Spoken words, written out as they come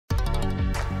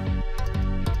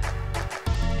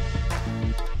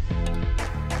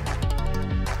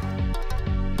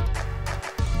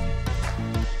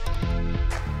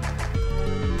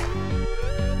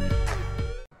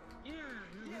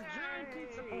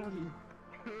on.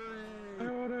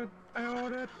 I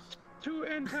ordered 2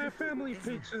 entire family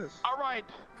pizzas. Alright.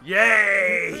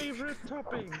 Yay! Your favorite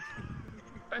topping.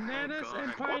 Bananas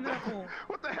and pineapple.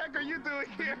 What the heck are you doing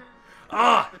here?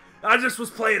 Ah, I just was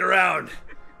playing around.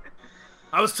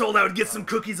 I was told I would get some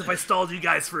cookies if I stalled you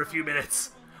guys for a few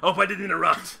minutes. Hope I didn't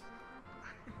interrupt.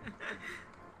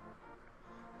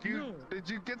 Did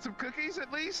you get some cookies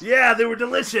at least? Yeah, they were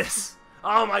delicious.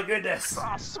 Oh my goodness.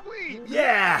 Oh, sweet.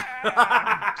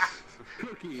 Yeah.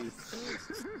 Cookies.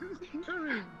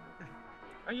 Kuri,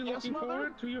 are you looking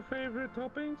forward to your favorite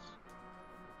toppings?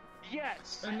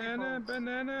 Yes. Banana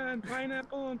and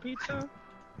pineapple on pizza?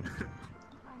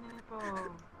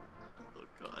 Pineapple. Oh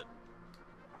god.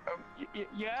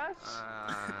 Yes?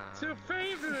 It's your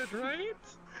favorite, right?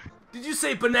 Did you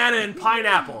say banana and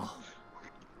pineapple?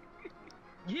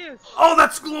 Yes. Oh,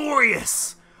 that's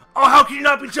glorious. Oh, how can you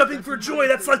not be jumping for joy?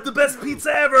 That's like the best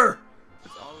pizza ever.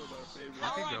 It's all of our favorites.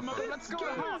 Alright, mother, let's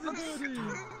go.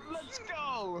 Let's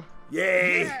go.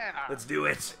 Yay. Yeah. Let's do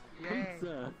it.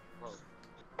 Pizza.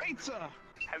 Pizza.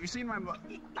 Have you seen my mother?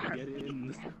 Get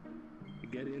in.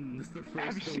 Get in. This is the first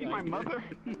Have you seen my mother?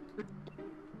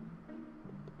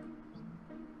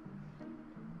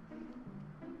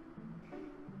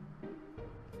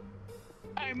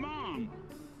 Hey, Mom.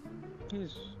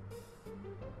 Yes.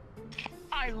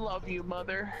 I love you,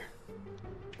 Mother.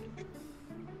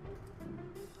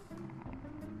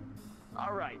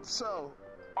 Alright, so,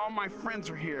 all my friends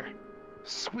are here.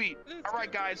 Sweet.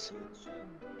 Alright, guys.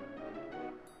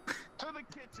 To the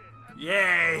kitchen.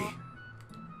 Yay.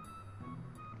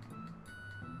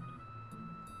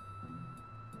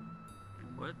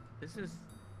 What? This is...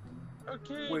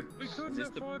 Okay, Wait, we couldn't this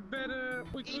the- afford better.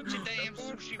 We Eat couldn't your damn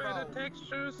afford sushi better roll.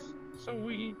 textures, so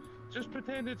we just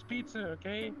pretend it's pizza,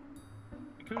 okay?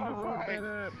 We couldn't afford Alright.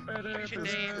 better. Eat your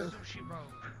damn sushi roll.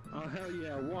 Oh hell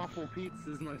yeah, waffle pizza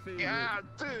is my favorite. Yeah,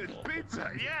 dude,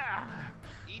 pizza, yeah!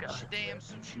 Eat your damn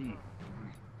sushi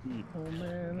roll. Oh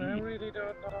man, I really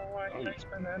don't know why he likes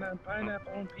banana and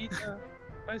pineapple on pizza.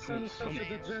 My son is such a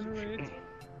degenerate.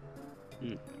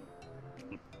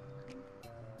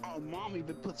 Oh, Mom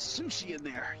even put sushi in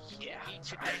there. Yeah.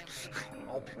 Eat your damn sushi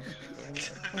roll.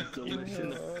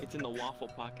 Delicious. It's in the waffle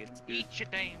pockets, dude. Eat your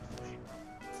damn sushi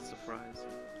roll. It's a surprise.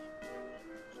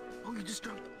 Oh, you just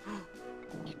dropped...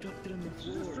 You dropped it on the Did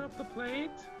you just floor. drop the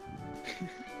plate?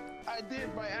 I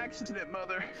did by accident,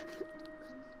 Mother.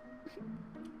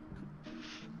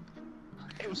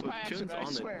 It was by Chun's accident, I on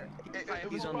it. swear. It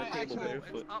was He's on by the table accident.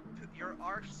 barefoot. Up your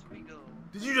arse we go.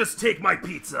 Did you just take my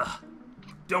pizza?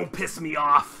 Don't piss me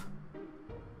off.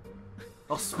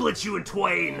 I'll split you in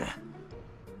twain.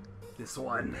 This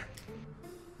one.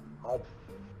 Oh.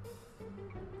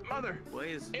 Mother, Why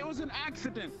is... it was an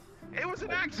accident. It was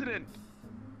an accident.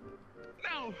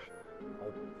 No.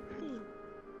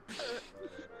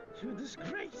 You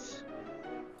disgrace!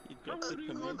 You How dropped do the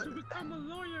you want to tomato. become a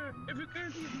lawyer if you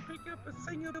can't even pick up a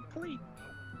single plate?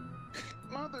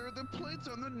 Mother, the plate's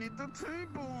underneath the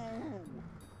table.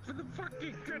 For the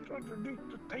fucking get underneath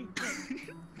the table.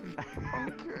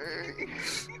 Okay.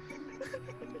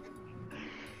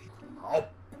 Oh.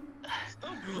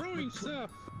 Stop throwing stuff!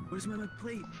 Where's my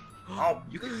plate? Oh.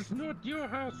 You This is not your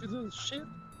house, you little shit.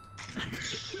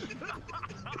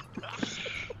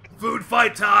 Food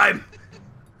fight time.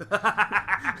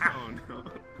 Oh no.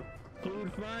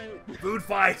 Food fight. Food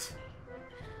fight.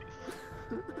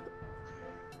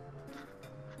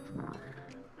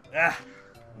 Ah.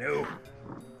 No.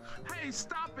 Hey,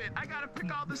 stop it. I gotta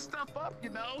pick all this stuff up, you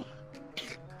know?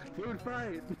 Food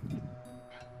fight.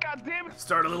 God damn it.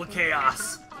 Start a little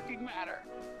chaos. Doesn't fucking matter.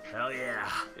 Hell yeah.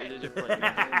 It is your plate. Like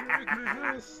my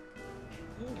house.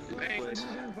 Thanks.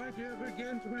 I never invite you ever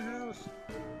again to my house.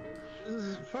 This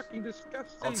is fucking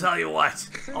disgusting. I'll tell you what.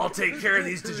 I'll take care of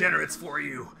these degenerates for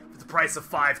you for the price of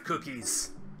 5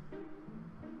 cookies.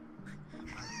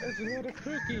 That's a lot of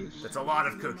cookies. That's a lot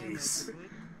of cookies.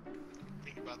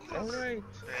 Think about this. Alright.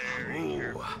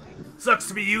 Ooh. Sucks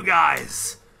to be you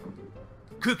guys.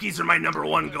 Cookies are my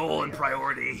 #1 goal and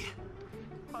priority.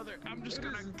 Mother, I'm just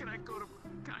gonna. Can I go to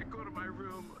my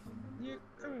room? Yeah,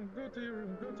 come on, go to your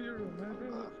room. Go to your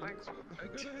room. Thanks. I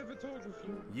gotta have a talk with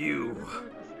you. You. I gotta talk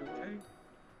with you, okay?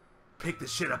 Pick the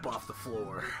shit up off the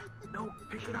floor. No,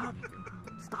 pick it up.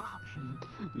 Stop.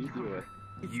 You do it.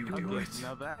 You do it.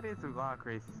 Now that is a lot of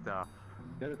crazy stuff.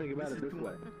 Gotta think about it this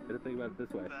way. Gotta think about it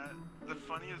this way. The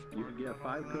funniest You part can get about 5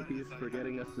 all that cookies is I for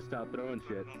getting us had to stop throwing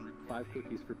shit. on record. 5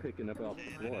 cookies for picking up off the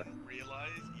And floor. I didn't realize,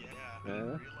 I Huh?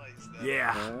 didn't realize that.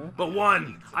 Yeah. But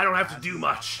one, I don't have to do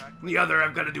much. And the other,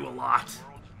 I've got to do a lot.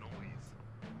 World's noise.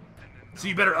 And then So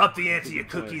you better up the ante of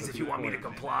cookies if you want me to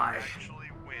comply.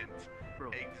 actually went Bro.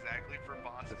 exactly exactly for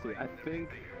boss Let's see, fight I and think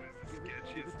everything.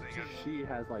 It was the sketchiest thing I've she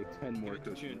has like 10 more Give it to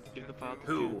cookies. June. Give the file to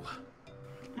Who? June.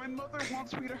 My mother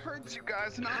wants me to hurt you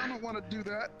guys, and I don't want to do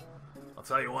that. I'll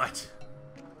tell you what.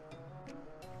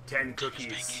 10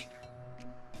 cookies.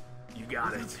 You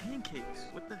got Those it. are pancakes.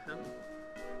 What the hell?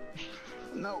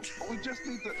 No, we just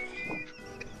need to...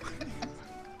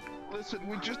 Listen,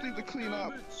 we just need to clean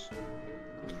up.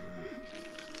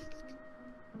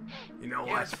 You know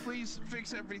Yes, what? please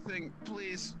fix everything,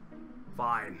 please.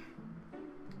 Fine.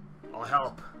 I'll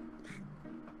help.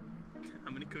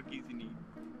 How many cookies you need?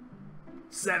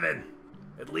 7.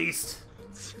 At least.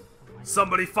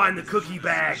 Somebody find the cookie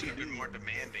bag. should have been more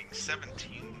demanding.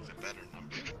 17 was a better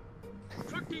number.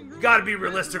 Fucking Gotta be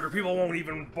realistic or people won't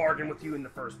even bargain with you in the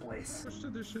first place. Wash the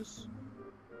dishes.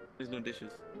 There's no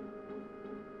dishes.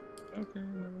 Okay,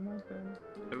 never mind then.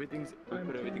 Everything's. We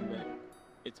put everything back.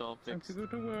 It's all Time fixed. to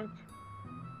go to work.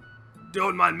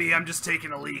 Don't mind me, I'm just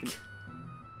taking a leak.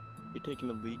 You're taking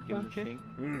a leak in the thing.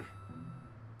 Mm.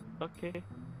 Okay.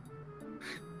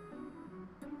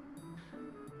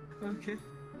 Okay.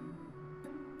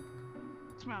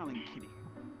 Smiling kitty.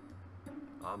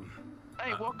 Um,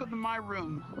 Hey, welcome to my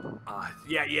room.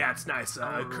 yeah, it's nice.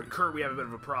 Kurt, we have a bit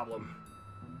of a problem.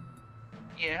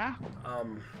 Yeah?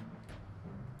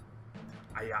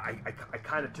 I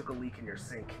kind of took a leak in your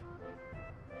sink.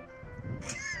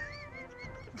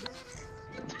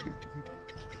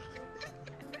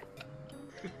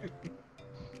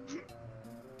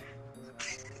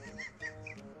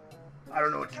 I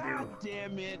don't know what to do.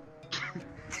 Damn it.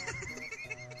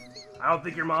 I don't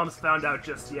think your mom's found out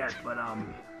just yet, but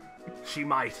she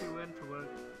might.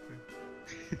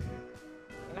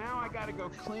 Now I gotta go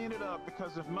clean it up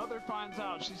because if mother finds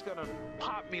out, she's gonna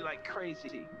pop me like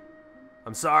crazy.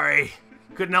 I'm sorry.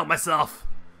 Couldn't help myself.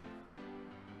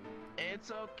 It's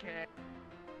okay.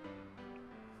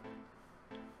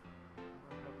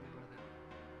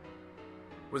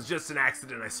 Was just an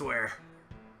accident, I swear.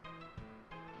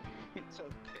 It's okay.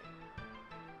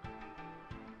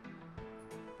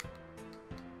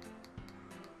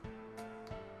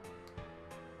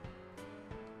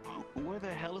 Oh, where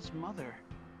the hell is mother?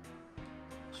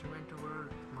 She went to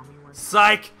work. Mommy went.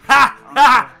 Psych! Ha!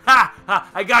 Ha! Ha! Ha!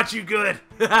 I got you good!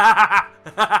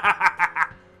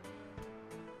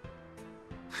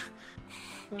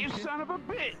 You son of a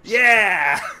bitch!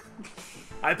 Yeah!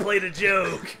 I played a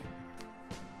joke.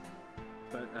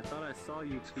 But I thought I saw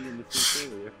you pee in the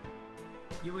sink earlier.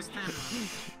 You was standing.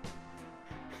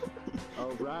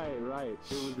 Oh, right.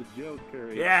 It was a joke,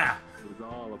 Kuri. Yeah. It was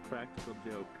all a practical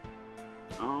joke.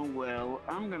 Oh well,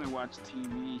 I'm gonna watch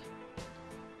TV.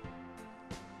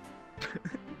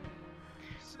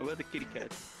 What about the kitty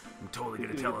cat? I'm totally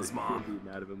gonna tell his mom. He'll be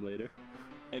mad at him later.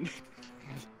 And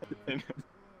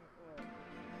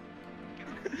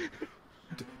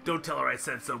Don't tell her I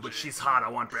said so, but she's hot. I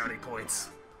want brownie points.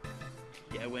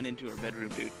 yeah, I went into her bedroom,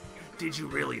 dude. Did you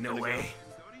really? No way.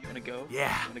 Wanna go?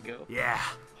 Yeah. Wanna go? Yeah.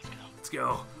 Let's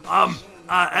go.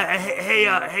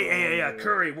 Hey,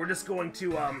 Kuri, we're just going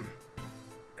to,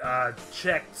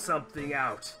 check something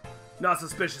out. Not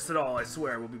suspicious at all, I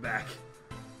swear. We'll be back.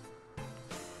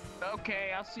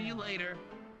 Okay, I'll see you later.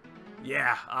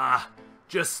 Yeah,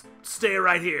 just stay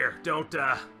right here. Don't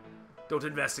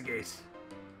investigate.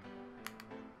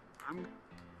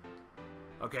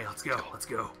 Okay, let's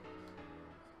go.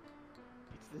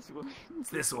 It's this one. It's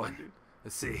this one.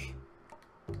 Let's see.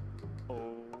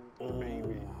 Oh, Oh.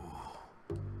 baby.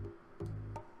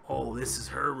 Oh, this is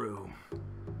her room.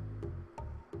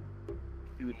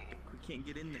 Dude, we can't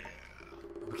get in there.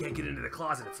 We can't get into the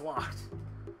closet. It's locked.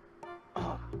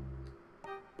 Well,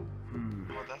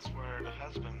 that's where the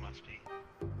husband must be.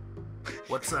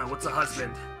 What's a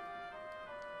husband?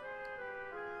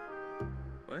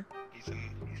 What?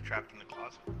 He's trapped in the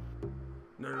closet.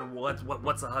 No.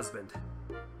 What's a husband?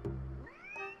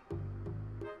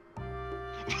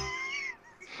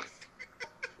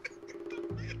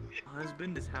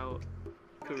 Husband is how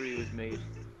Kuri was made.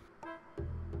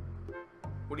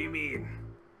 What do you mean?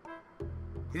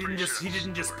 He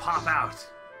didn't just pop out.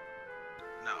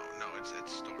 No, it's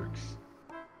Storks.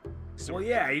 Well,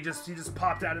 yeah, he just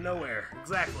popped out of nowhere.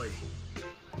 Exactly.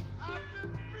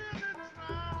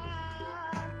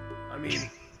 I mean,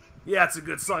 yeah, it's a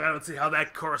good song. I don't see how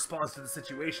that corresponds to the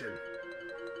situation.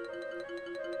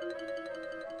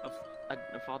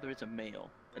 A father is a male.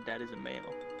 A dad is a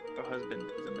male. A husband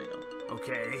is a male.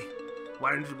 Okay.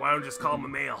 Why don't you just call him a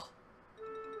male?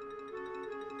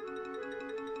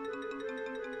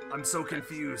 I'm so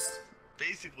confused.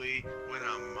 Basically, when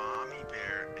a mommy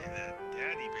bear and a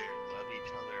daddy bear love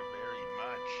each other very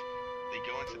much, they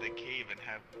go into the cave and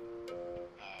have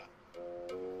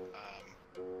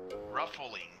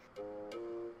ruffling.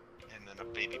 And then a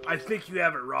baby I pops think you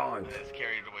have it wrong. and is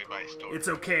carried away by a storm. It's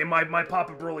okay. My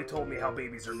Papa Broly told me how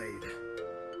babies are made.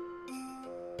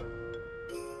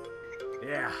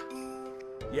 Yeah.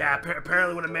 Yeah,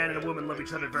 apparently when a man and a woman love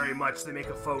each other very much, they make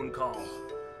a phone call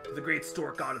to the great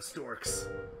stork god of storks.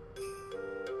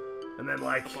 And then,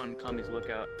 like... Up on Kami's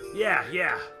lookout. Yeah,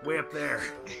 way up there.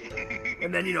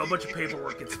 And then, you know, a bunch of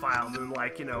paperwork gets filed, and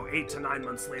like, you know, 8 to 9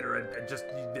 months later, they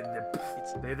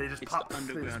just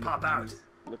pop out.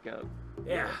 Lookout.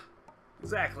 Yeah,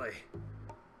 exactly.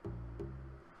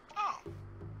 Oh.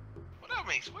 Well, that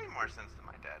makes way more sense than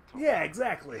my dad told me. Yeah,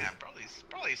 exactly. Yeah,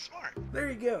 probably smart. There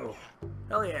you go.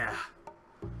 Hell yeah.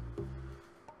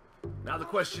 Now the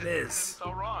question is, It's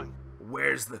all wrong.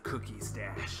 where's the cookie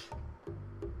stash?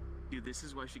 Dude, this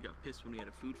is why she got pissed when we had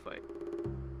a food fight.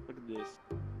 Look at this.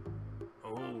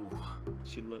 Oh,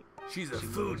 she's a she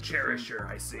food loves the cherisher,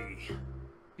 I see.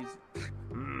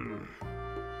 Hmm.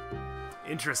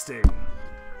 Interesting.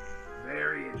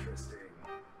 Very interesting.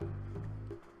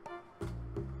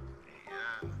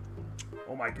 Yeah.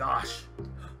 Oh my gosh.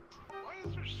 Why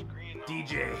is her screen on?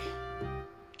 DJ,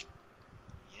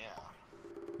 Yeah.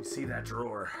 you see that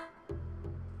drawer?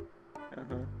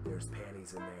 Uh-huh. There's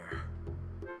panties in there.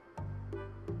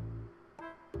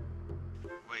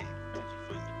 Wait, did you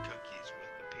find the cookies with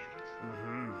the panties?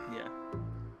 Mm-hmm. Yeah.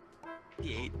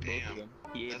 He ate both Damn. of them.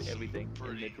 He ate That's some everything in the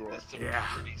pretty, drawer. That's some Yeah.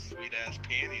 pretty sweet ass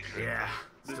panties right Yeah,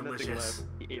 it's There's nothing delicious. left.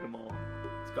 He ate them all.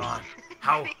 It's gone.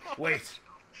 How? Wait. there.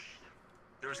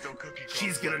 There's no cookie.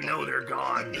 She's gonna know they're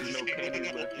gone. There's no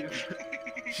panties left.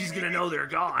 She's gonna know they're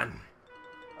gone.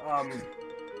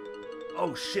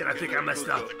 Oh shit, I think I messed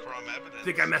up. The crumb evidence. I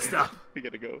think I messed up. We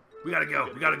gotta go. We gotta go.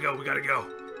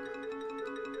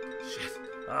 Shit.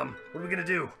 What are we gonna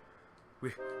do?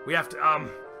 We have to, Hi,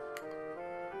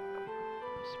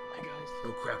 guys.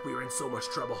 oh crap, we were in so much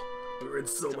trouble.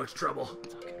 It's okay.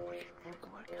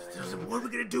 What are we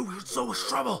gonna do? We're in so much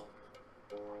trouble.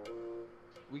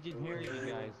 We can hear you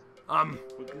guys.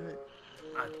 We're good.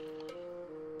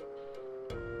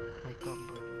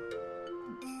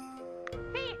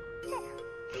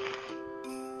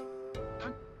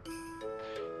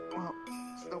 Well,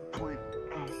 it's no point.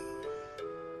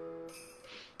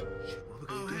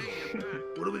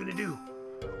 What are we gonna do?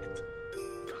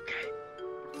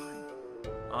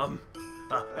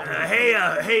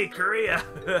 Hey, Kuri.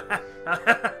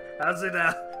 How's it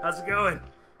going?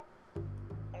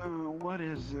 What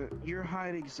is it? You're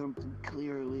hiding something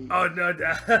clearly. Oh no,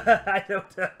 I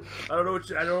don't know what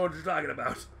you're talking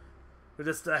about. We're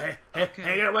just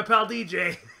hanging out with my pal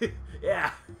DJ.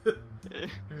 Yeah.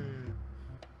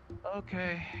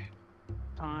 Okay.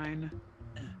 Fine.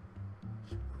 What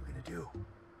are we gonna do?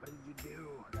 What did you do?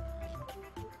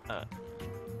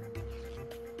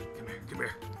 Come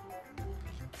here.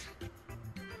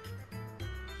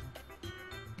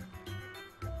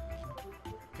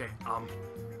 Okay,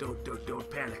 don't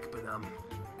panic, but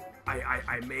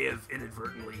I may have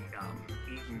inadvertently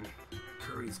eaten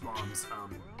Kuri's mom's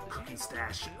cookie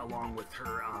stash along with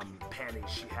her panties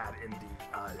she had in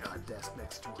the desk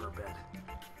next to her bed.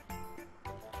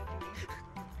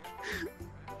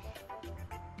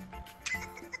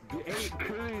 You ate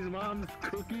Kuri's mom's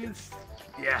cookies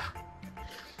Yeah.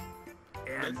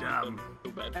 And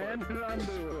and her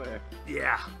underwear.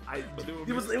 yeah,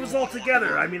 it was all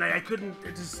together. I mean, I couldn't.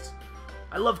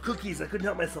 I love cookies. I couldn't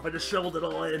help myself. I just shoveled it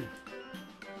all in.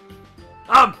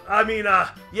 Yeah,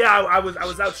 I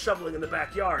was out shoveling in the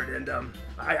backyard, and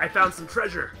I found some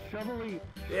treasure. Shoveling.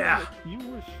 Yeah. You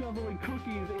were shoveling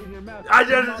cookies in your mouth. No, I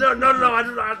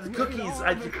don't know cookies.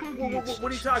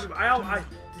 What are you talking about?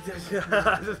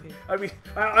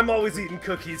 I'm always eating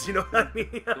cookies. You know what I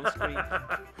mean? Don't scream.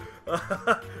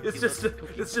 It's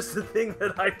just a thing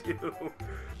that I do.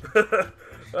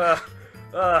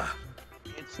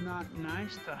 It's not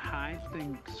nice to hide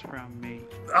things from me.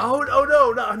 Oh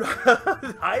no, I'm not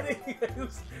hiding.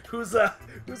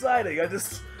 Who's hiding?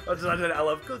 I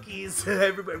love cookies.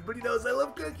 Everybody knows I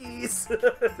love cookies.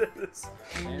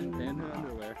 And her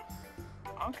underwear.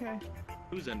 Okay.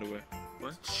 Whose underwear?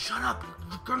 What? Shut up!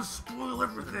 You're gonna spoil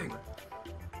everything.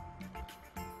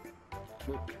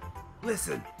 Look,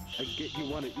 Listen. I get you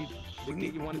want to eat. I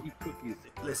get you want to eat cookies.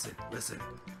 Listen.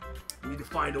 We need to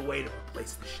find a way to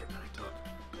replace the shit that I took,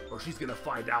 or she's gonna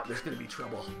find out. There's gonna be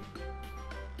trouble.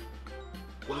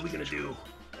 What are we gonna do?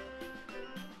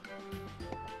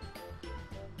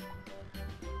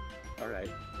 All right.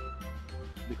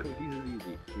 The cookies is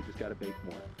easy. We just gotta bake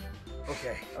more.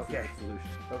 Okay. Solution.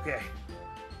 Okay.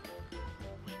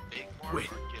 Bake more Wait.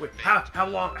 or get How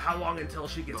long until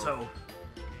she gets home?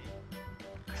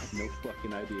 I have no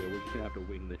fucking idea. We're just gonna have to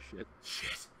wing this shit.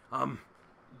 Shit.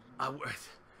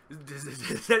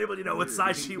 Does anybody know what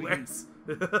size she wears?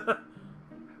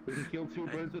 We can kill two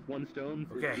birds with one stone.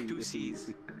 Okay. If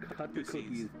we cut the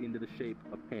cookies into the shape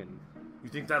of pennies. You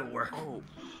think that'll work? Oh,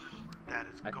 That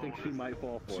is I think she might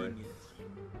fall for it.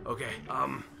 Okay,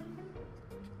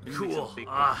 Make cool. some big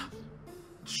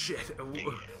Shit.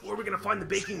 Where are we gonna find the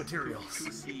baking materials?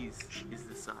 2 C's is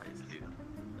the size, dude.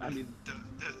 I mean,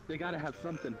 they gotta have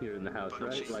something here in the house,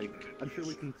 right? Like, I'm sure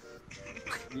we can,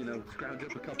 you know, scrounge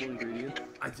up a couple ingredients.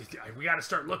 We gotta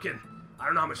start looking. I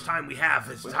don't know how much time we have.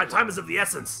 Time is of the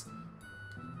essence.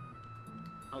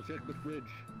 I'll check the fridge.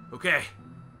 Okay.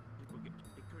 We're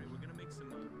gonna make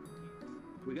some.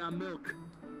 We got milk.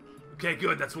 Okay,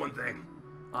 good. That's one thing.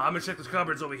 I'm gonna check the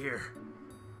cupboards over here.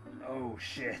 Oh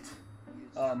shit.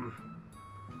 What?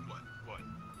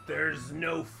 There's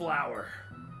no flour,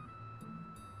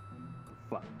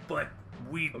 Fuck. but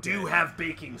we do have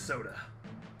baking soda.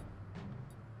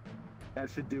 That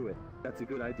should do it. That's a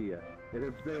good idea.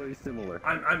 They're very similar.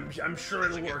 I'm sure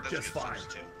it'll work just fine.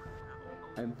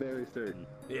 I'm very certain.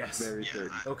 Yes. Very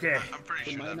certain. Okay. I'm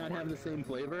pretty It sure might that not have the same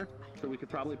flavor, so we could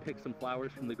probably pick some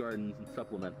flowers from the gardens and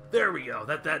supplement. There we go.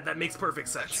 That makes perfect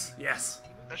sense. Yes.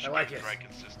 That should I like be it. the right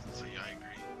consistency. I agree.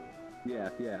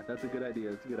 Yeah, that's a good idea.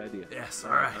 That's a good idea. Yes.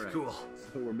 All right. Cool.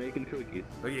 So we're making cookies.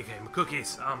 Okay.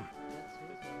 Cookies.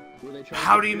 Were they trying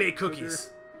How to do you get make sugar?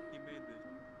 cookies?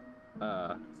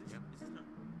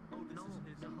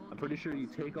 I'm pretty sure you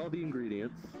take all the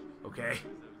ingredients. Okay.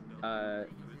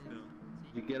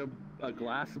 You get a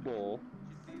glass bowl.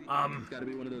 It's got to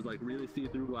be one of those like really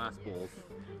see-through glass bowls.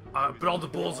 But all the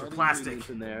bowls are All the plastic. ingredients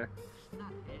in there.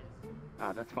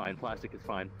 Ah, that's fine. Plastic is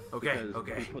fine. Okay, Because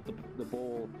okay. We put the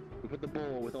bowl. We put the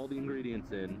bowl with all the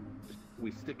ingredients in.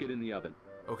 We stick it in the oven,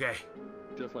 Okay.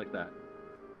 just like that.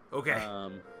 Okay.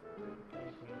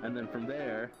 And then from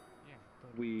there,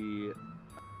 we,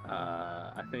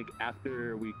 I think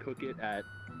after we cook it at,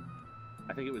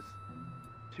 I think it was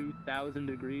 2,000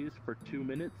 degrees for 2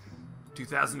 minutes.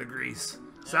 2,000 degrees.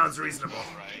 Sounds reasonable.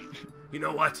 Right. You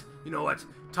know what?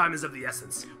 Time is of the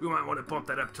essence. We might want to bump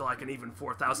that up to like an even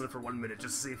 4,000 for 1 minute,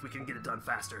 just to see if we can get it done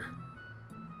faster.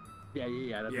 Yeah.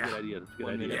 That's Yeah. a good idea. That's a good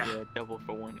 1 idea. minute, Yeah. double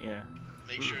for one, yeah.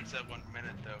 Make sure it's at 1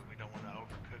 minute though. We don't want to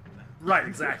overcook that. Right.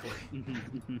 Exactly.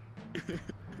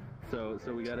 So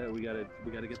we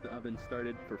gotta get the oven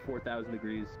started for 4,000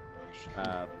 degrees.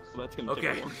 So that's gonna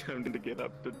Okay. take a long time to get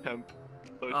up to temp.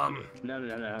 No.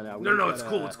 No. It's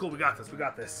cool. It's cool. We got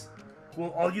this.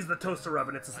 Well, I'll use the toaster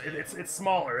oven. It's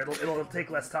smaller. It'll take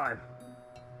less time.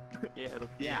 Yeah,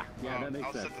 Yeah, that makes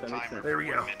I'll sense. set the That makes timer sense. There we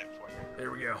for go. 1 minute for you.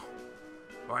 There we go.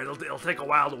 All right. It'll take a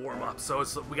while to warm up. So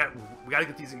we got to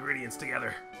get these ingredients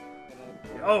together.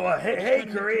 Oh, hey,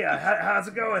 Korea. How's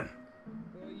it going?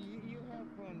 You have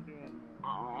fun doing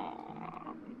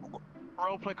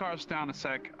Roleplay cards down a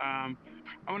sec. I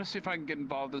want to see if I can get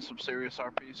involved in some serious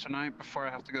RPs tonight before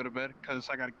I have to go to bed, because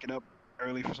I gotta get up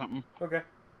early for something. Okay.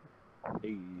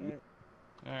 Hey.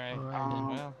 Alright,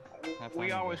 well, have We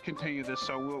fun. always continue this,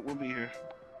 so we'll be here.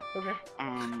 Okay.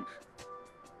 Um,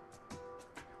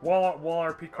 While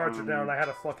RP cards are down, I had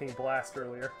a fucking blast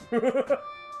earlier.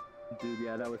 Dude,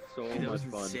 yeah, that was so that much was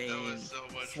fun. That insane. was so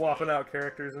much Swapping out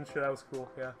characters and shit. That was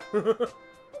cool. Yeah.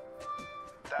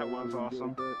 that was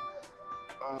awesome.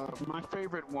 My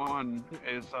favorite one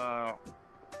is the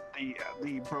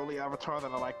Broly avatar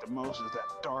that I like the most is that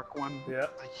dark one. Yeah.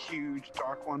 The huge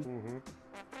dark one. Mm-hmm.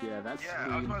 Yeah, that's Yeah,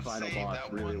 I was about to final say boss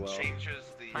that really one well. changes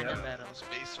the Final battle.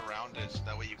 space around it, so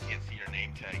that way you can't see your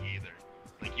name tag either.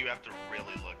 Like you have to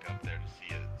really look up there to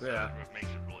see it. So Yeah. It makes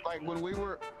it really Like when we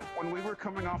were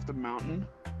coming off the mountain,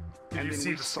 Did and you then see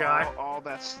we the saw sky? all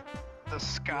the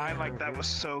sky, like that was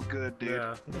so good, dude.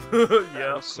 Yeah. That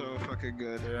yeah. was so fucking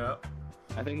good. Yeah.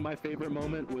 I think my favorite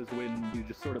moment was when you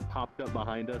just sort of popped up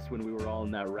behind us when we were all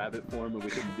in that rabbit form and we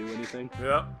couldn't do anything.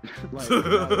 Yeah. Like,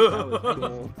 that was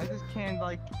cool. I just can't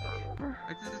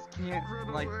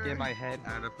get my head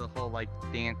out of the whole like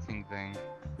dancing thing.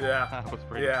 Yeah. That was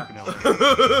pretty Yeah. fucking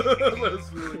That was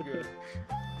really good.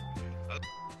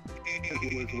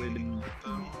 It was when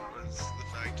was the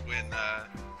fact when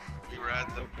we were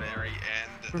at the very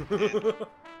end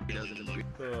and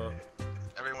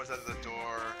everyone's at the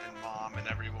door and mom and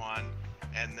everyone,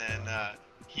 and then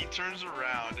he turns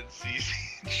around and sees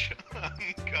Chun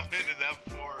come into that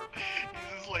form.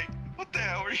 He's just like, what the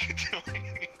hell are you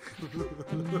doing?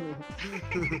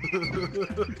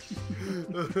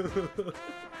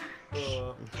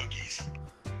 Cookies.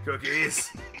 Cookies.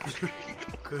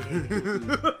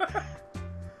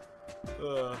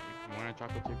 You want a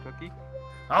chocolate chip cookie?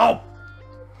 Oh!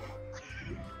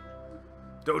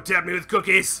 Don't tempt me with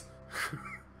cookies.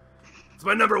 It's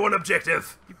my #1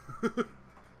 objective.